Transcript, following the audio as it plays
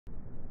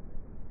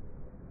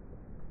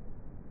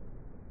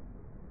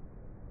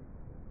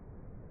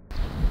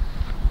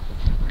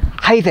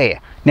Hey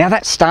there, now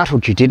that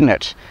startled you, didn't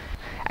it?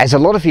 As a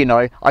lot of you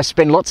know, I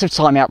spend lots of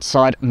time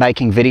outside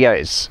making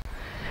videos.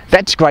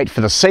 That's great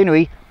for the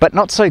scenery, but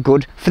not so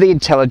good for the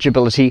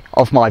intelligibility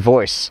of my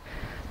voice.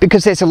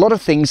 Because there's a lot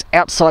of things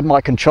outside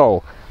my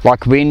control,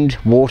 like wind,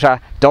 water,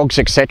 dogs,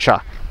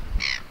 etc.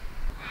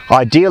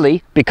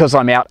 Ideally, because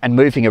I'm out and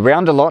moving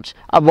around a lot,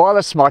 a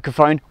wireless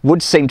microphone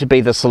would seem to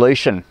be the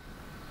solution.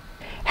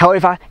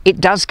 However, it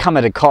does come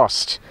at a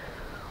cost.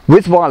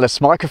 With wireless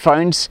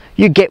microphones,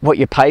 you get what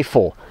you pay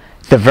for.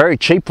 The very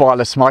cheap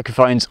wireless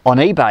microphones on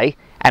eBay,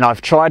 and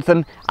I've tried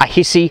them, are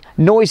hissy,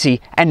 noisy,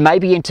 and may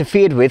be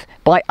interfered with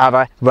by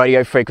other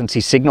radio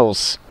frequency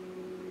signals.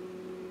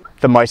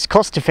 The most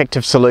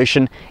cost-effective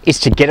solution is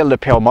to get a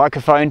lapel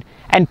microphone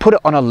and put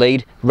it on a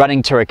lead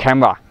running to a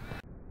camera.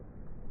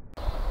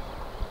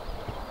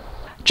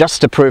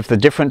 Just to prove the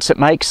difference it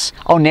makes,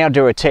 I'll now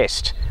do a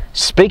test.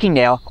 Speaking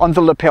now on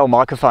the lapel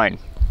microphone.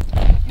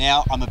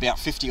 Now I'm about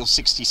 50 or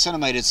 60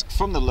 centimeters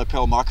from the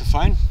lapel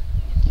microphone,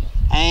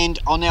 and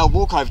I'll now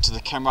walk over to the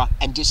camera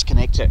and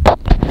disconnect it.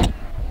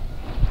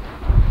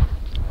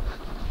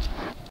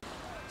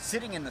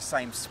 Sitting in the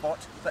same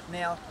spot, but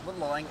now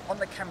relying on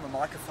the camera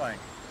microphone.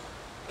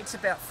 It's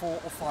about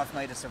 4 or 5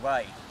 meters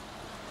away.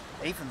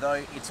 Even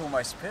though it's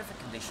almost perfect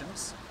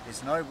conditions,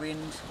 there's no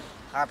wind,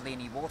 hardly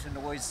any water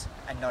noise,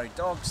 and no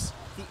dogs,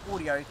 the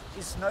audio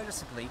is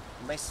noticeably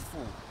less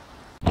full.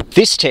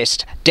 This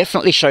test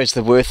definitely shows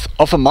the worth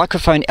of a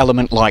microphone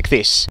element like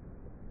this.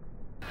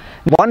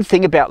 One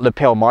thing about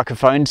lapel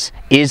microphones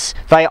is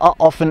they are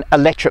often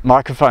electret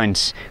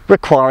microphones,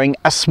 requiring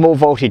a small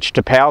voltage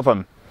to power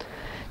them.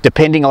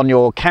 Depending on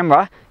your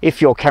camera,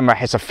 if your camera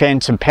has a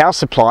phantom power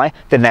supply,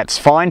 then that's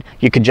fine,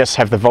 you can just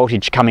have the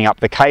voltage coming up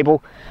the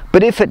cable.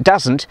 But if it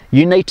doesn't,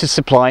 you need to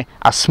supply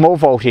a small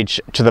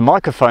voltage to the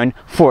microphone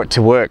for it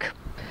to work.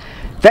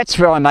 That's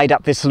where I made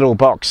up this little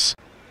box.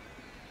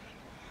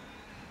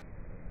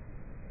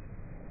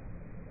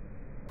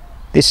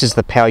 This is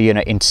the power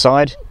unit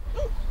inside.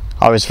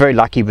 I was very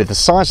lucky with the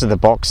size of the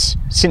box,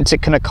 since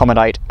it can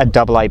accommodate a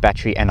AA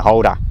battery and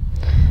holder.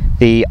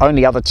 The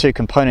only other two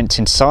components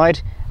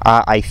inside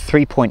are a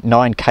 3.9k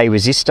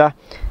resistor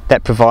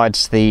that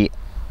provides the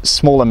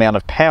small amount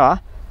of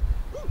power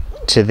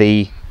to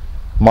the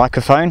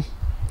microphone,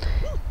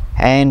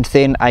 and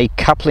then a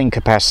coupling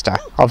capacitor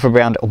of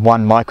around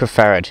 1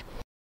 microfarad.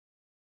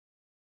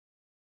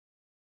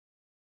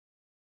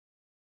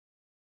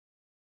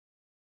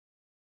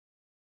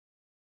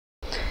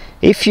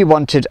 If you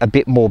wanted a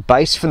bit more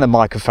bass from the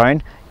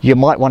microphone, you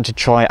might want to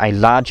try a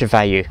larger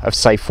value of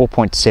say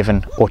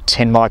 4.7 or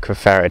 10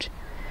 microfarad.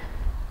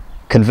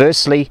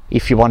 Conversely,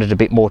 if you wanted a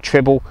bit more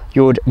treble,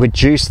 you would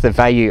reduce the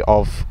value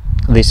of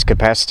this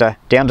capacitor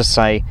down to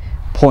say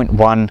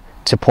 0.1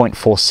 to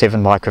 0.47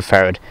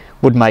 microfarad,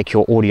 would make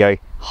your audio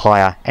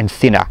higher and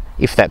thinner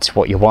if that's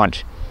what you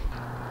want.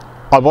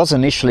 I was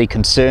initially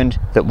concerned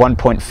that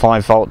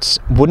 1.5 volts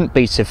wouldn't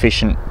be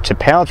sufficient to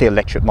power the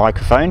electret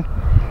microphone,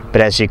 but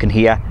as you can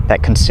hear,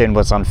 that concern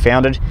was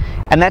unfounded,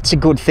 and that's a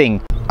good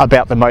thing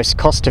about the most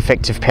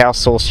cost-effective power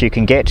source you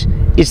can get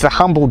is the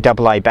humble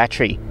AA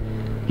battery.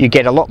 You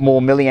get a lot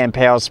more milliamp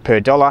hours per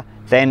dollar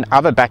than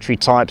other battery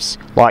types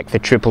like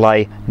the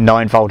AAA,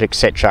 9 volt,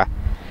 etc.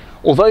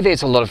 Although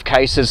there's a lot of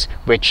cases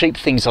where cheap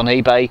things on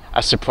eBay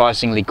are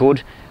surprisingly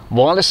good,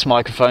 wireless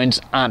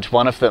microphones aren't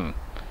one of them.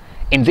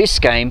 In this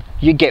game,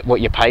 you get what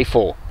you pay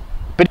for.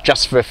 But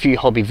just for a few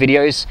hobby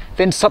videos,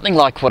 then something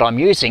like what I'm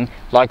using,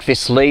 like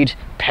this lead,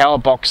 power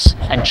box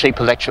and cheap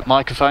electret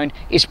microphone,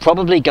 is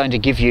probably going to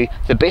give you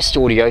the best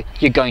audio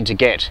you're going to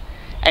get,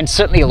 and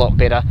certainly a lot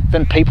better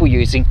than people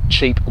using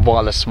cheap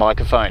wireless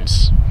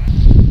microphones.